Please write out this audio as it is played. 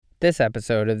This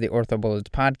episode of the OrthoBullets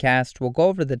podcast will go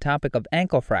over the topic of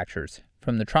ankle fractures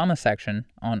from the trauma section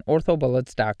on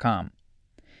orthobullets.com.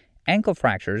 Ankle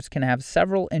fractures can have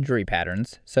several injury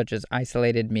patterns, such as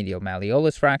isolated medial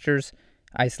malleolus fractures,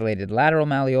 isolated lateral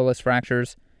malleolus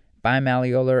fractures,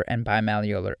 bimalleolar and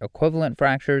bimalleolar equivalent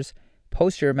fractures,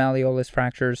 posterior malleolus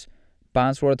fractures,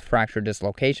 Bosworth fracture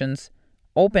dislocations,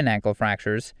 open ankle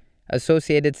fractures,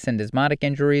 associated syndesmotic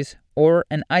injuries, or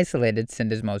an isolated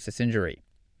syndesmosis injury.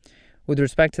 With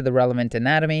respect to the relevant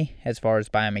anatomy, as far as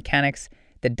biomechanics,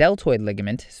 the deltoid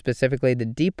ligament, specifically the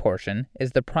deep portion,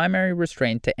 is the primary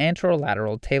restraint to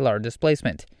anterolateral talar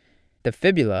displacement. The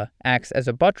fibula acts as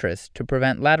a buttress to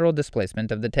prevent lateral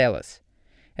displacement of the talus.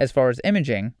 As far as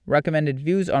imaging, recommended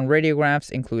views on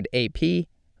radiographs include AP,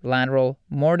 lateral,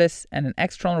 mortise, and an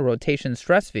external rotation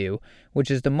stress view,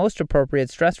 which is the most appropriate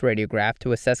stress radiograph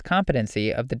to assess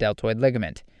competency of the deltoid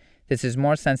ligament. This is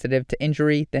more sensitive to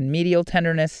injury than medial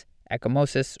tenderness,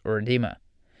 ecchymosis, or edema.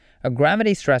 A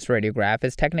gravity stress radiograph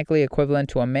is technically equivalent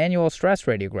to a manual stress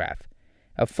radiograph.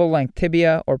 A full-length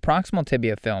tibia or proximal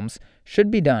tibia films should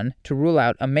be done to rule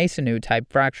out a Maisonneuve-type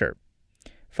fracture.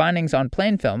 Findings on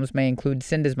plain films may include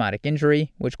syndesmotic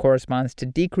injury, which corresponds to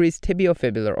decreased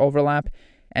tibiofibular overlap,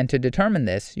 and to determine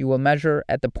this, you will measure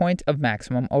at the point of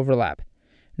maximum overlap.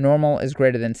 Normal is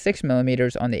greater than 6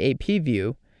 mm on the AP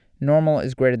view, normal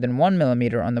is greater than 1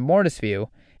 mm on the mortise view,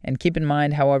 and keep in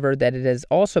mind, however, that it has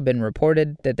also been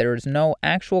reported that there is no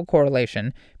actual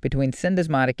correlation between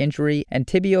syndesmotic injury and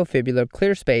tibiofibular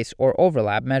clear space or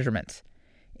overlap measurements.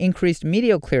 Increased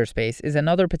medial clear space is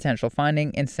another potential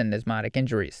finding in syndesmotic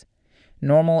injuries.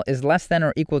 Normal is less than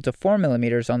or equal to 4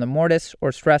 mm on the mortise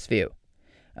or stress view.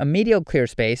 A medial clear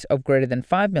space of greater than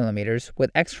 5 mm with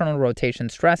external rotation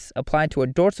stress applied to a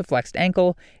dorsiflexed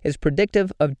ankle is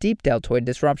predictive of deep deltoid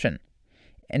disruption.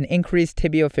 An increased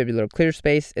tibiofibular clear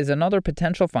space is another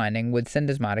potential finding with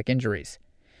syndesmotic injuries.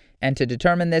 And to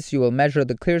determine this, you will measure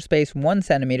the clear space 1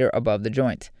 cm above the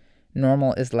joint.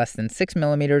 Normal is less than 6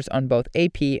 mm on both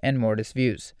AP and mortise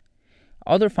views.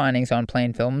 Other findings on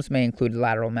plain films may include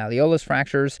lateral malleolus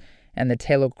fractures, and the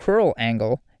talocrural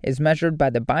angle is measured by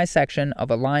the bisection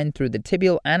of a line through the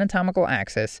tibial anatomical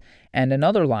axis and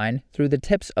another line through the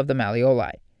tips of the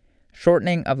malleoli.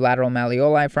 Shortening of lateral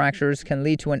malleoli fractures can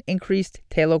lead to an increased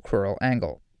talocrural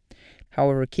angle.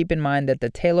 However, keep in mind that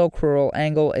the talocrural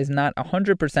angle is not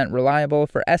 100% reliable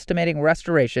for estimating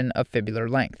restoration of fibular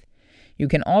length. You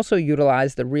can also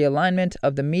utilize the realignment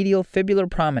of the medial fibular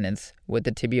prominence with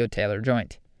the tibiotalar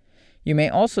joint. You may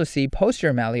also see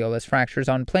posterior malleolus fractures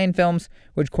on plain films,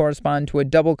 which correspond to a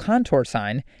double contour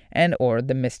sign and/or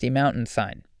the Misty Mountain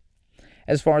sign.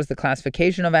 As far as the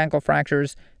classification of ankle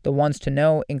fractures, the ones to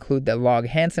know include the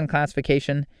Log-Hansen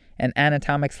classification, an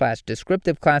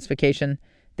anatomic/descriptive classification,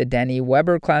 the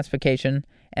Denny-Weber classification,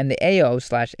 and the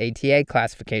AO/ATA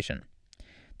classification.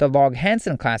 The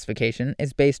Log-Hansen classification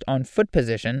is based on foot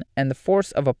position and the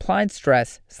force of applied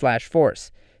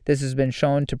stress/force. This has been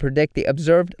shown to predict the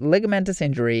observed ligamentous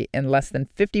injury in less than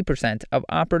 50% of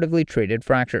operatively treated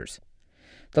fractures.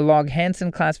 The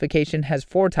Log-Hansen classification has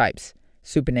 4 types: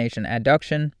 supination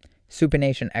adduction,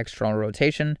 supination external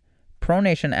rotation,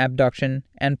 pronation abduction,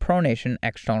 and pronation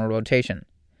external rotation.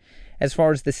 As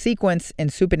far as the sequence in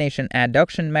supination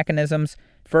adduction mechanisms,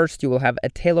 first you will have a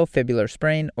talofibular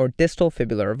sprain or distal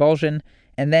fibular avulsion,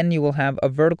 and then you will have a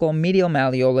vertical medial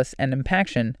malleolus and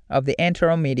impaction of the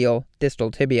anteromedial distal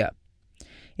tibia.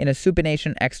 In a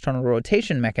supination external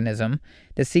rotation mechanism,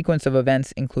 the sequence of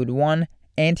events include 1.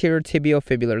 Anterior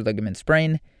tibiofibular ligament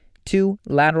sprain, 2.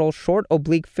 Lateral short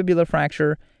oblique fibular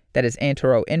fracture that is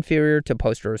antero-inferior to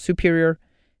posterior-superior.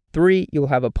 3. You will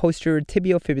have a posterior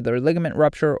tibiofibular ligament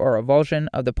rupture or avulsion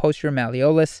of the posterior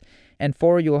malleolus. And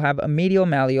 4. You will have a medial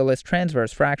malleolus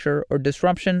transverse fracture or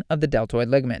disruption of the deltoid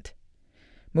ligament.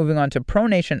 Moving on to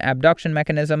pronation abduction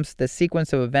mechanisms, the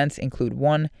sequence of events include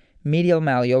 1. Medial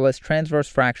malleolus transverse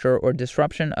fracture or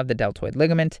disruption of the deltoid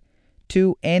ligament.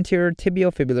 2. Anterior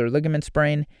tibiofibular ligament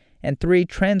sprain. And 3.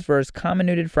 Transverse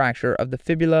comminuted fracture of the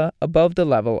fibula above the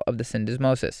level of the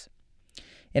syndesmosis.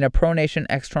 In a pronation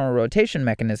external rotation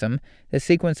mechanism, the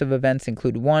sequence of events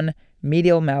include 1.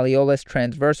 Medial malleolus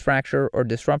transverse fracture or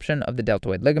disruption of the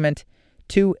deltoid ligament.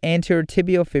 2. Anterior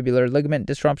tibiofibular ligament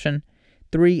disruption.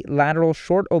 3. Lateral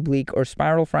short oblique or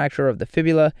spiral fracture of the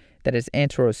fibula that is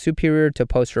antero-superior to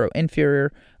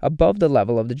posterior-inferior above the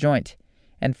level of the joint.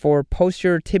 And 4.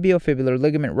 Posterior tibiofibular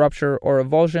ligament rupture or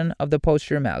avulsion of the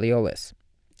posterior malleolus.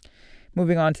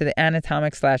 Moving on to the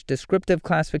anatomic/descriptive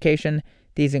classification,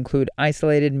 these include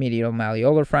isolated medial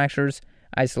malleolar fractures,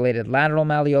 isolated lateral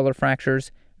malleolar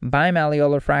fractures,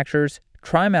 bimalleolar fractures,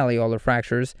 trimalleolar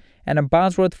fractures, and a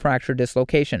Bosworth fracture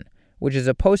dislocation, which is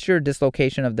a posterior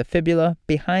dislocation of the fibula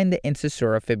behind the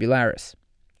incisura fibularis.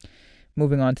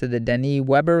 Moving on to the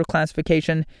Denis-Weber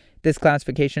classification, this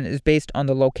classification is based on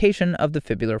the location of the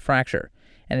fibular fracture,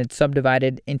 and it's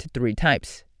subdivided into 3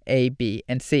 types, A, B,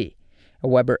 and C. A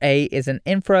Weber A is an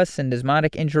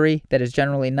infrasyndesmotic injury that is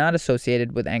generally not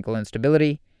associated with ankle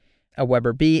instability. A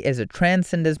Weber B is a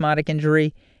transsyndesmotic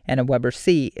injury, and a Weber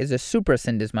C is a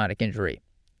suprasyndesmotic injury.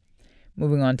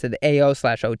 Moving on to the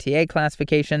AO/OTA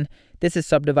classification, this is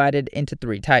subdivided into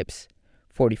 3 types,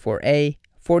 44A,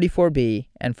 44B,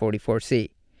 and 44C.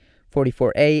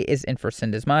 44A is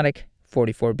infrasyndesmotic,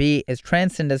 44B is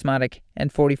transsyndesmotic,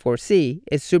 and 44C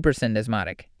is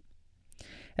suprasyndesmotic.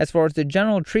 As far as the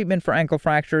general treatment for ankle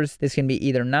fractures, this can be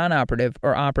either non-operative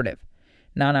or operative.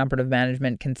 Non-operative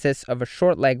management consists of a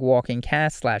short leg walking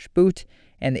cast/boot,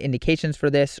 and the indications for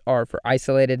this are for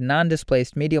isolated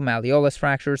non-displaced medial malleolus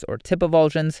fractures or tip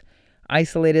avulsions,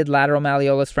 isolated lateral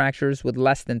malleolus fractures with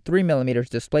less than 3 mm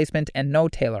displacement and no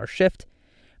talar shift,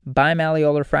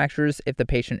 bimalleolar fractures if the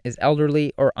patient is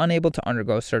elderly or unable to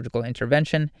undergo surgical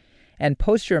intervention, and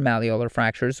posterior malleolar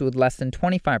fractures with less than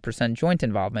 25% joint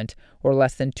involvement or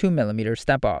less than 2 mm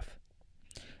step-off.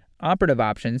 Operative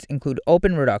options include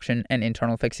open reduction and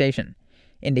internal fixation.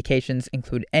 Indications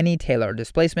include any talar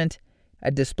displacement, a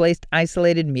displaced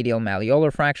isolated medial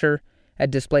malleolar fracture, a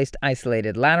displaced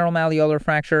isolated lateral malleolar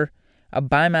fracture, a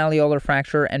bimalleolar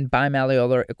fracture and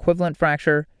bimalleolar equivalent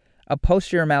fracture, a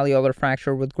posterior malleolar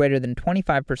fracture with greater than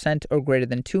 25% or greater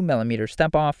than 2 mm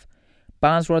step-off,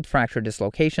 Bosworth fracture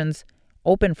dislocations,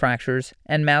 open fractures,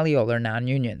 and malleolar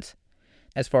non-unions.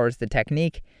 As far as the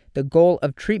technique, the goal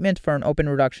of treatment for an open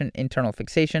reduction internal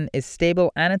fixation is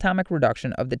stable anatomic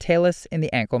reduction of the talus in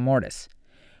the ankle mortise.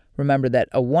 Remember that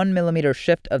a 1 mm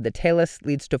shift of the talus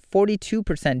leads to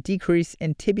 42% decrease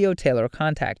in tibio-talar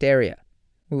contact area.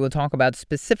 We will talk about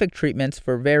specific treatments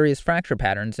for various fracture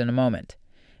patterns in a moment.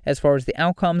 As far as the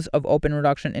outcomes of open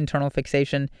reduction internal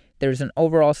fixation, there is an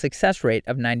overall success rate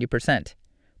of 90%.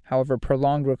 However,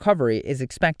 prolonged recovery is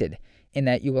expected, in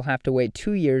that you will have to wait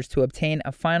 2 years to obtain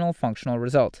a final functional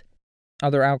result.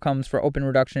 Other outcomes for open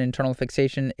reduction internal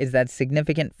fixation is that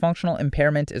significant functional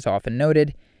impairment is often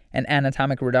noted, and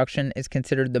anatomic reduction is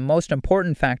considered the most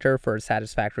important factor for a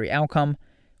satisfactory outcome.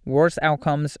 Worse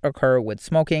outcomes occur with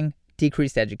smoking,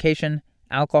 decreased education,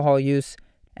 alcohol use,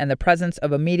 and the presence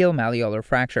of a medial malleolar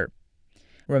fracture.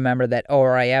 Remember that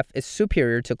ORIF is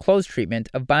superior to closed treatment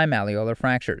of bimalleolar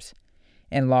fractures.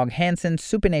 In Log-Hansen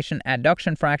supination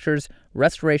adduction fractures,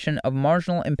 restoration of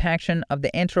marginal impaction of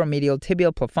the anteromedial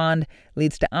tibial plafond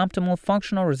leads to optimal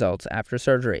functional results after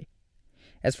surgery.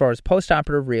 As far as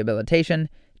postoperative rehabilitation,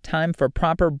 time for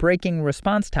proper braking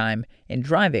response time in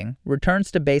driving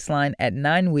returns to baseline at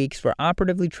 9 weeks for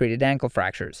operatively treated ankle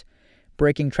fractures.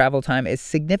 Braking travel time is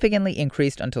significantly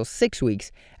increased until 6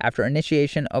 weeks after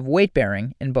initiation of weight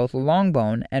bearing in both long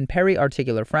bone and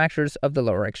periarticular fractures of the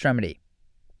lower extremity.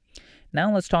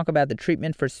 Now let's talk about the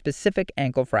treatment for specific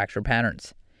ankle fracture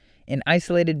patterns. In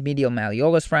isolated medial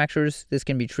malleolus fractures, this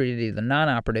can be treated either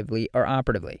non-operatively or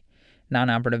operatively.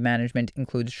 Non-operative management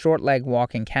includes short leg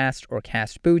walking cast or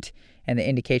cast boot, and the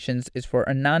indications is for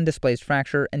a non-displaced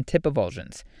fracture and tip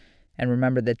avulsions. And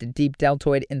remember that the deep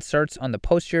deltoid inserts on the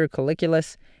posterior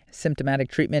colliculus.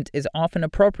 Symptomatic treatment is often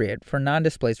appropriate for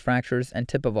non-displaced fractures and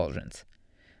tip avulsions.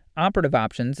 Operative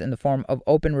options in the form of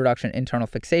open reduction internal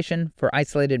fixation for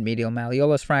isolated medial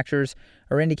malleolus fractures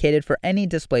are indicated for any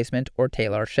displacement or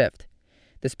talar shift.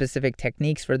 The specific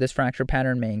techniques for this fracture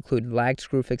pattern may include lag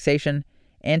screw fixation,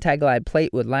 anti-glide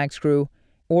plate with lag screw,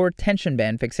 or tension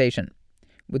band fixation.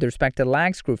 With respect to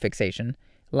lag screw fixation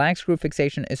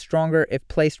is stronger if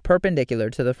placed perpendicular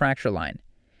to the fracture line.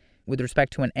 With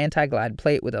respect to an anti-glide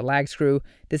plate with a lag screw,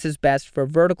 this is best for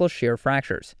vertical shear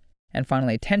fractures. And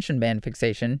finally, tension band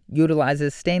fixation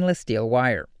utilizes stainless steel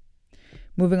wire.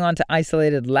 Moving on to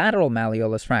isolated lateral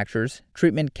malleolus fractures,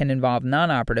 treatment can involve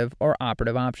non-operative or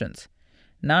operative options.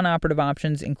 Non-operative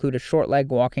options include a short leg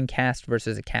walking cast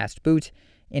versus a cast boot.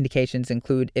 Indications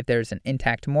include if there is an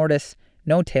intact mortise,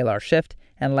 no talar shift,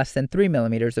 and less than 3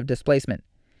 mm of displacement.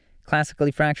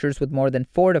 Classically, fractures with more than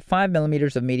 4 to 5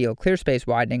 mm of medial clear space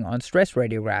widening on stress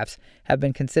radiographs have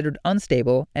been considered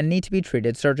unstable and need to be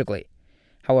treated surgically.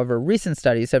 However, recent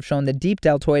studies have shown the deep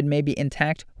deltoid may be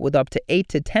intact with up to 8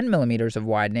 to 10 mm of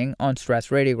widening on stress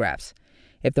radiographs.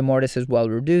 If the mortise is well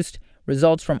reduced,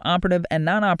 results from operative and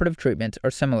non-operative treatment are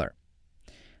similar.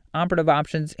 Operative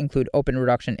options include open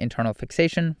reduction internal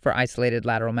fixation for isolated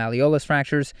lateral malleolus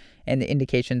fractures, and the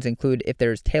indications include if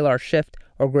there is talar shift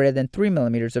or greater than 3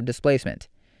 mm of displacement.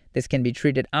 This can be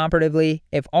treated operatively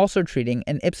if also treating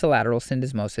an ipsilateral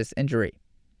syndesmosis injury.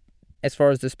 As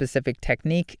far as the specific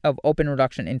technique of open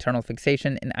reduction internal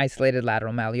fixation in isolated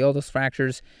lateral malleolus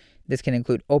fractures, this can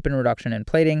include open reduction and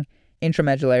plating,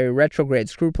 intramedullary retrograde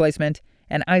screw placement,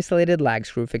 and isolated lag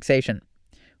screw fixation.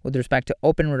 With respect to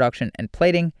open reduction and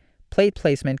plating, plate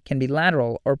placement can be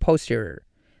lateral or posterior.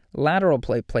 Lateral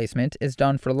plate placement is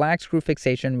done for lag screw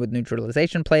fixation with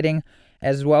neutralization plating,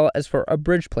 as well as for a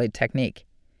bridge plate technique.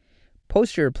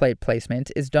 Posterior plate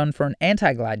placement is done for an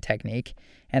anti-glide technique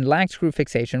and lag screw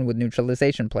fixation with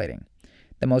neutralization plating.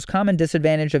 The most common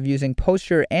disadvantage of using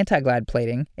posterior anti-glide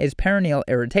plating is perineal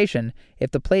irritation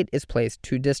if the plate is placed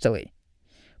too distally.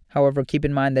 However, keep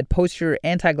in mind that posterior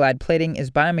anti-glide plating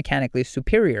is biomechanically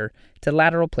superior to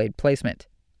lateral plate placement.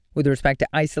 With respect to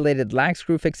isolated lag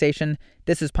screw fixation,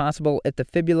 this is possible if the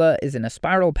fibula is in a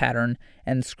spiral pattern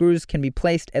and screws can be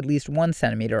placed at least 1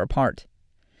 centimeter apart.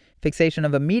 Fixation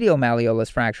of a medial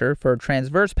malleolus fracture for a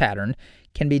transverse pattern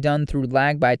can be done through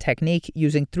lag by technique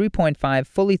using 3.5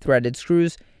 fully threaded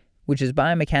screws, which is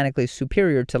biomechanically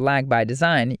superior to lag by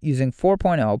design using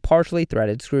 4.0 partially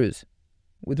threaded screws.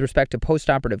 With respect to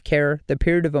postoperative care, the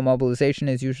period of immobilization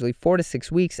is usually 4 to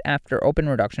 6 weeks after open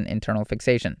reduction internal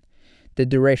fixation. The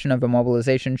duration of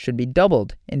immobilization should be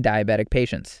doubled in diabetic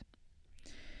patients.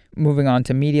 Moving on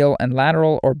to medial and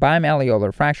lateral or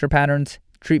bimalleolar fracture patterns,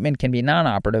 treatment can be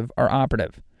non-operative or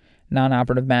operative.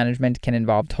 Non-operative management can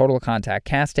involve total contact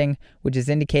casting, which is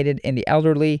indicated in the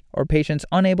elderly or patients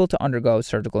unable to undergo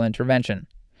surgical intervention.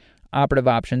 Operative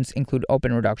options include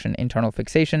open reduction internal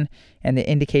fixation, and the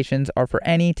indications are for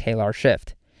any talar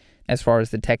shift. As far as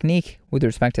the technique, with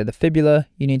respect to the fibula,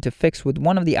 you need to fix with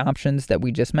one of the options that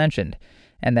we just mentioned,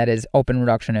 and that is open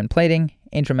reduction and plating,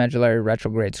 intramedullary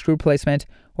retrograde screw placement,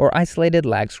 or isolated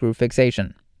lag screw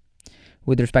fixation.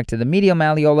 With respect to the medial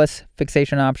malleolus,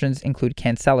 fixation options include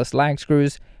cancellous lag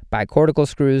screws, bicortical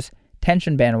screws,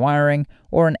 tension band wiring,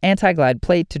 or an anti-glide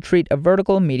plate to treat a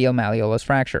vertical medial malleolus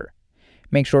fracture.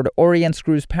 Make sure to orient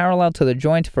screws parallel to the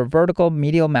joint for vertical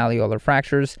medial malleolar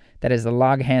fractures, that is the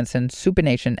Log-Hansen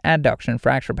supination adduction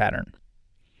fracture pattern.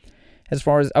 As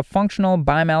far as a functional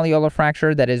bimalleolar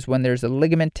fracture, that is when there's a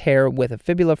ligament tear with a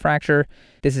fibula fracture,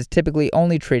 this is typically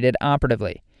only treated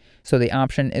operatively. So the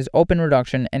option is open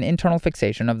reduction and internal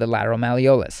fixation of the lateral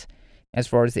malleolus. As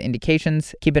far as the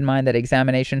indications, keep in mind that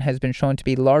examination has been shown to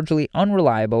be largely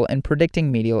unreliable in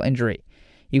predicting medial injury.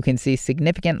 You can see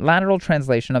significant lateral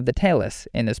translation of the talus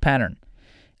in this pattern.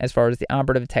 As far as the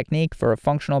operative technique for a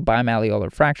functional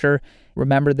bimalleolar fracture,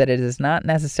 remember that it is not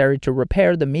necessary to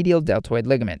repair the medial deltoid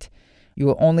ligament. You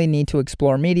will only need to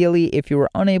explore medially if you are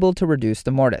unable to reduce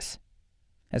the mortise.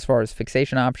 As far as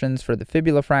fixation options for the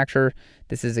fibula fracture,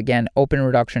 this is again open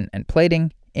reduction and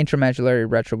plating, intramedullary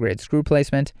retrograde screw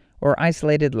placement, or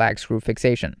isolated lag screw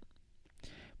fixation.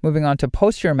 Moving on to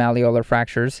posterior malleolar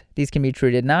fractures, these can be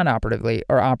treated non-operatively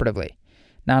or operatively.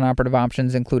 Non-operative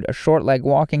options include a short leg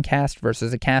walking cast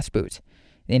versus a cast boot.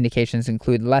 The indications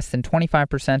include less than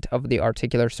 25% of the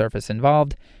articular surface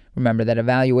involved. Remember that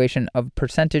evaluation of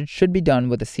percentage should be done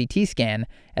with a CT scan,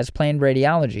 as plain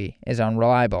radiology is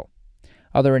unreliable.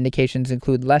 Other indications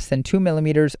include less than 2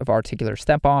 millimeters of articular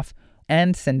step-off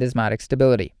and syndesmotic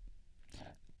stability.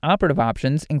 Operative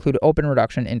options include open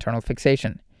reduction internal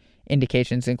fixation.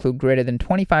 Indications include greater than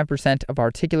 25% of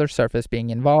articular surface being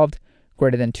involved,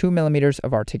 greater than 2 millimeters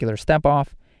of articular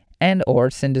step-off, and or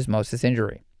syndesmosis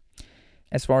injury.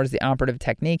 As far as the operative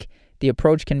technique, the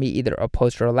approach can be either a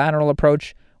posterolateral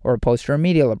approach or a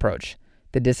posteromedial approach.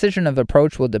 The decision of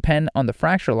approach will depend on the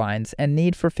fracture lines and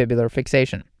need for fibular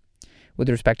fixation. With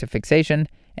respect to fixation,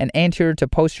 an anterior to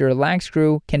posterior lag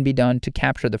screw can be done to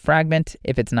capture the fragment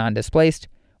if it's non-displaced.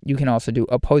 You can also do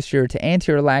a posterior to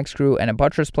anterior lag screw and a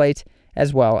buttress plate,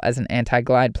 as well as an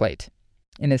anti-glide plate.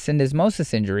 In a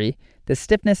syndesmosis injury, the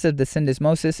stiffness of the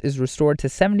syndesmosis is restored to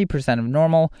 70% of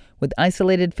normal with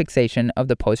isolated fixation of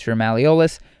the posterior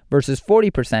malleolus versus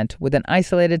 40% with an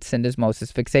isolated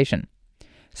syndesmosis fixation.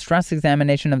 Stress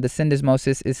examination of the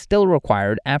syndesmosis is still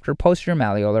required after posterior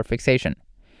malleolar fixation.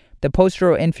 The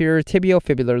posterior-inferior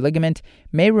tibiofibular ligament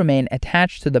may remain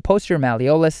attached to the posterior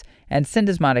malleolus, and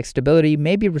syndesmotic stability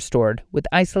may be restored with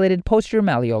isolated posterior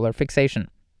malleolar fixation.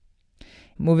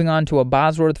 Moving on to a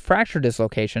Bosworth fracture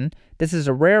dislocation, this is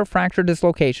a rare fracture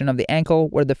dislocation of the ankle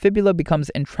where the fibula becomes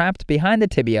entrapped behind the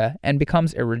tibia and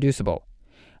becomes irreducible.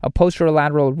 A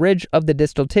posterolateral ridge of the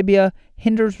distal tibia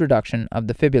hinders reduction of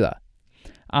the fibula.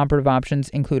 Operative options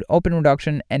include open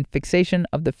reduction and fixation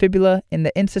of the fibula in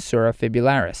the incisura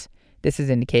fibularis. This is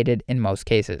indicated in most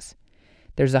cases.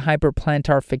 There's a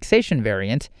hyperplantar fixation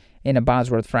variant in a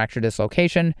Bosworth fracture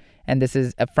dislocation, and this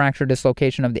is a fracture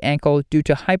dislocation of the ankle due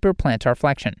to hyperplantar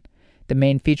flexion. The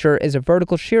main feature is a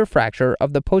vertical shear fracture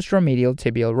of the posteromedial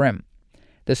tibial rim.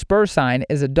 The spur sign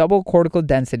is a double cortical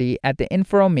density at the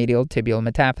inferomedial tibial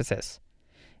metaphysis.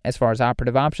 As far as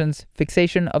operative options,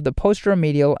 fixation of the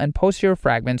posteromedial and posterior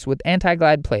fragments with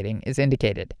anti-glide plating is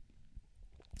indicated.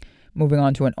 Moving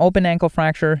on to an open ankle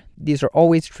fracture, these are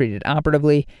always treated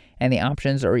operatively, and the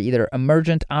options are either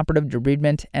emergent operative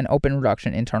debridement and open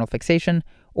reduction internal fixation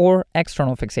or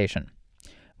external fixation.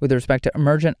 With respect to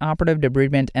emergent operative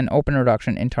debridement and open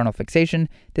reduction internal fixation,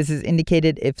 this is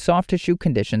indicated if soft tissue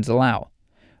conditions allow.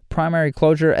 Primary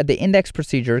closure at the index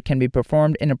procedure can be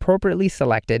performed in appropriately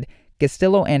selected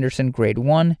Gastillo-Anderson grade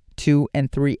 1, 2, and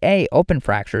 3A open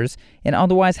fractures in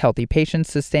otherwise healthy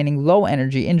patients sustaining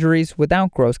low-energy injuries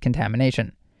without gross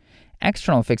contamination.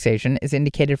 External fixation is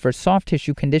indicated for soft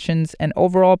tissue conditions and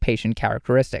overall patient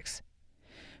characteristics.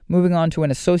 Moving on to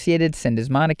an associated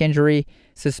syndesmotic injury,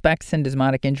 suspect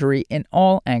syndesmotic injury in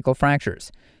all ankle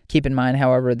fractures. Keep in mind,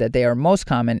 however, that they are most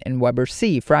common in Weber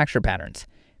C fracture patterns.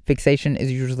 Fixation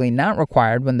is usually not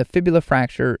required when the fibula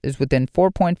fracture is within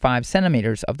 4.5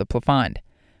 centimeters of the plafond.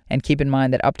 And keep in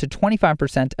mind that up to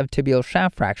 25% of tibial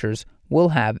shaft fractures will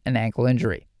have an ankle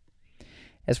injury.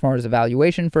 As far as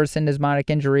evaluation for a syndesmotic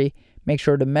injury, make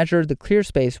sure to measure the clear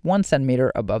space 1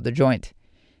 centimeter above the joint.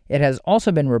 It has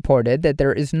also been reported that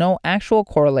there is no actual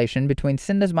correlation between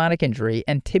syndesmotic injury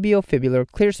and tibiofibular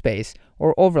clear space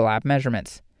or overlap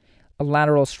measurements. A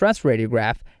lateral stress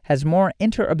radiograph has more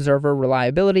inter-observer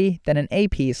reliability than an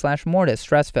AP/Mortis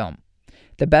stress film.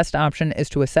 The best option is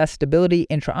to assess stability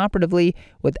intraoperatively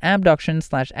with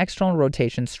abduction/external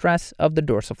rotation stress of the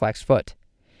dorsiflex foot.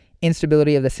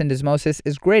 Instability of the syndesmosis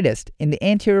is greatest in the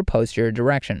anterior-posterior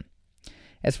direction.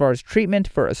 As far as treatment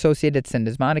for associated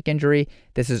syndesmotic injury,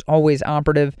 this is always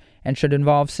operative and should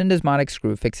involve syndesmotic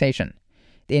screw fixation.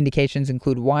 The indications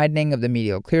include widening of the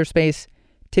medial clear space,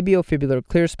 tibiofibular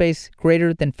clear space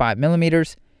greater than 5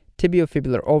 millimeters,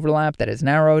 tibiofibular overlap that is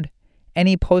narrowed.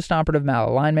 Any postoperative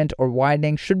malalignment or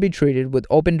widening should be treated with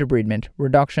open debridement,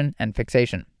 reduction, and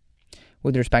fixation.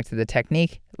 With respect to the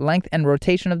technique, length and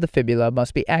rotation of the fibula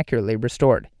must be accurately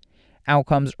restored.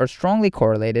 Outcomes are strongly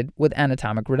correlated with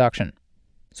anatomic reduction.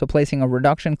 So placing a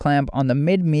reduction clamp on the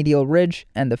mid-medial ridge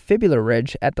and the fibular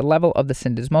ridge at the level of the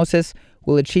syndesmosis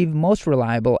will achieve most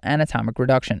reliable anatomic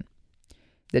reduction.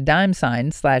 The dime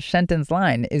sign/sentence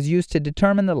line is used to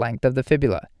determine the length of the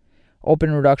fibula.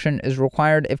 Open reduction is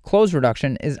required if closed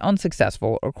reduction is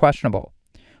unsuccessful or questionable.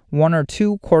 1 or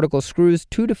 2 cortical screws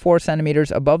 2 to 4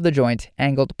 centimeters above the joint,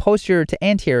 angled posterior to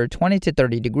anterior 20 to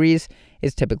 30 degrees,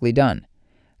 is typically done.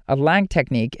 A lag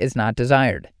technique is not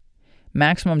desired.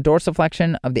 Maximum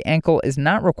dorsiflexion of the ankle is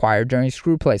not required during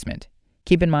screw placement.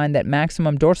 Keep in mind that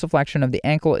maximum dorsiflexion of the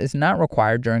ankle is not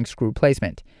required during screw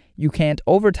placement. You can't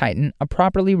over-tighten a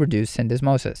properly reduced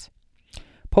syndesmosis.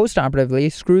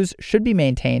 Postoperatively, screws should be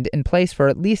maintained in place for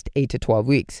at least 8 to 12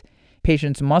 weeks.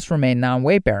 Patients must remain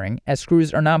non-weight-bearing, as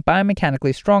screws are not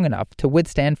biomechanically strong enough to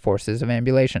withstand forces of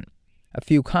ambulation. A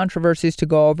few controversies to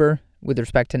go over. With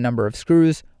respect to number of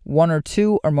screws, 1 or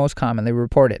 2 are most commonly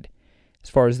reported. As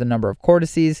far as the number of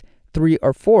cortices, 3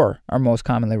 or 4 are most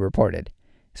commonly reported.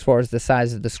 As far as the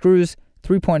size of the screws,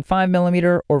 3.5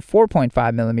 millimeter or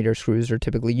 4.5 millimeter screws are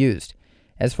typically used.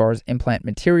 As far as implant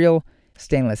material,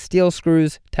 stainless steel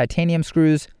screws, titanium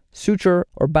screws, suture,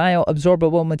 or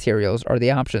bioabsorbable materials are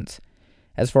the options.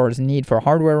 As far as need for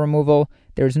hardware removal,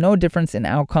 there is no difference in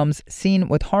outcomes seen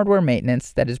with hardware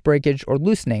maintenance, that is breakage or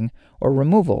loosening, or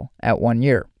removal at 1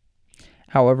 year.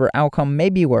 However, outcome may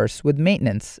be worse with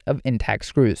maintenance of intact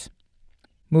screws.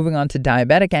 Moving on to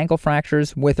diabetic ankle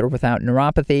fractures with or without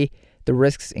neuropathy, the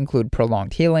risks include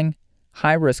prolonged healing,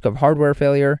 high risk of hardware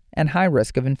failure, and high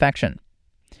risk of infection.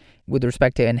 With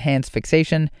respect to enhanced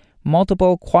fixation,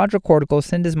 multiple quadricortical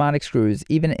syndesmotic screws,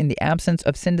 even in the absence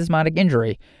of syndesmotic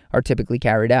injury, are typically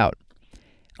carried out.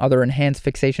 Other enhanced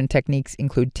fixation techniques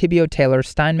include tibio-talar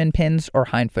Steinmann pins or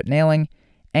hindfoot nailing,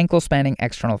 ankle-spanning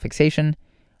external fixation,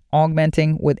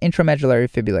 augmenting with intramedullary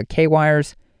fibula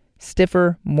K-wires,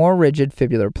 stiffer, more rigid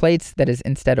fibular plates, that is,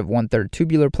 instead of 1/3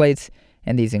 tubular plates,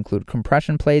 and these include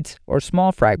compression plates or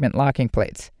small fragment locking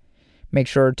plates. Make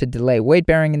sure to delay weight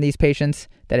bearing in these patients,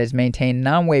 that is, maintain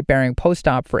non-weight bearing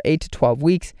post-op for 8 to 12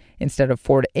 weeks instead of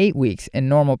 4 to 8 weeks in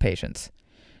normal patients.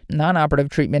 Non-operative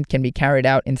treatment can be carried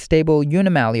out in stable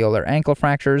unimalleolar ankle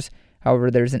fractures.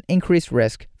 However, there's an increased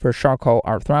risk for Charcot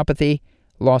arthropathy,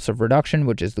 loss of reduction,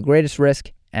 which is the greatest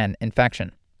risk, and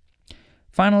infection.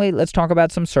 Finally, let's talk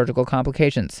about some surgical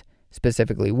complications,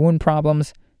 specifically wound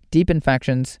problems, deep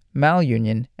infections,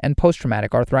 malunion, and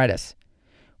post-traumatic arthritis.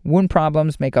 Wound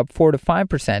problems make up 4 to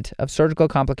 5% of surgical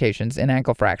complications in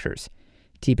ankle fractures.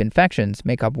 Deep infections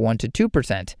make up 1 to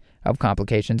 2% of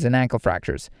complications in ankle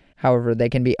fractures. However, they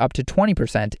can be up to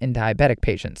 20% in diabetic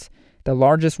patients. The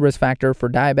largest risk factor for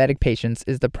diabetic patients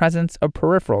is the presence of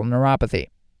peripheral neuropathy.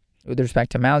 With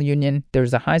respect to malunion, there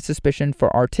is a high suspicion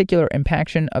for articular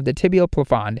impaction of the tibial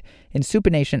plafond in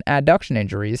supination adduction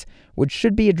injuries, which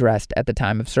should be addressed at the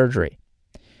time of surgery.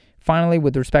 Finally,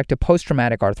 with respect to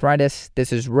post-traumatic arthritis,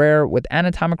 this is rare with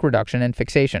anatomic reduction and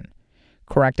fixation.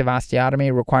 Corrective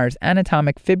osteotomy requires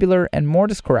anatomic fibular and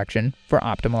mortise correction for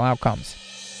optimal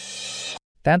outcomes.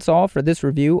 That's all for this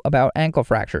review about ankle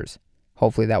fractures.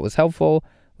 Hopefully that was helpful.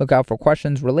 Look out for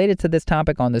questions related to this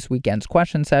topic on this weekend's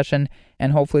question session,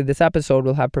 and hopefully this episode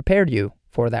will have prepared you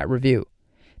for that review.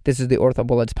 This is the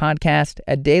OrthoBullets podcast,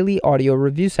 a daily audio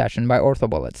review session by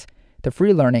OrthoBullets, the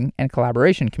free learning and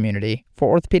collaboration community for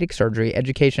orthopedic surgery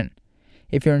education.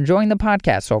 If you're enjoying the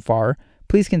podcast so far,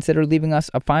 please consider leaving us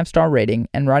a 5-star rating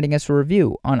and writing us a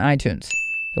review on iTunes.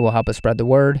 It will help us spread the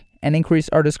word and increase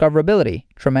our discoverability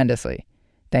tremendously.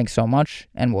 Thanks so much,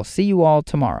 and we'll see you all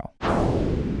tomorrow.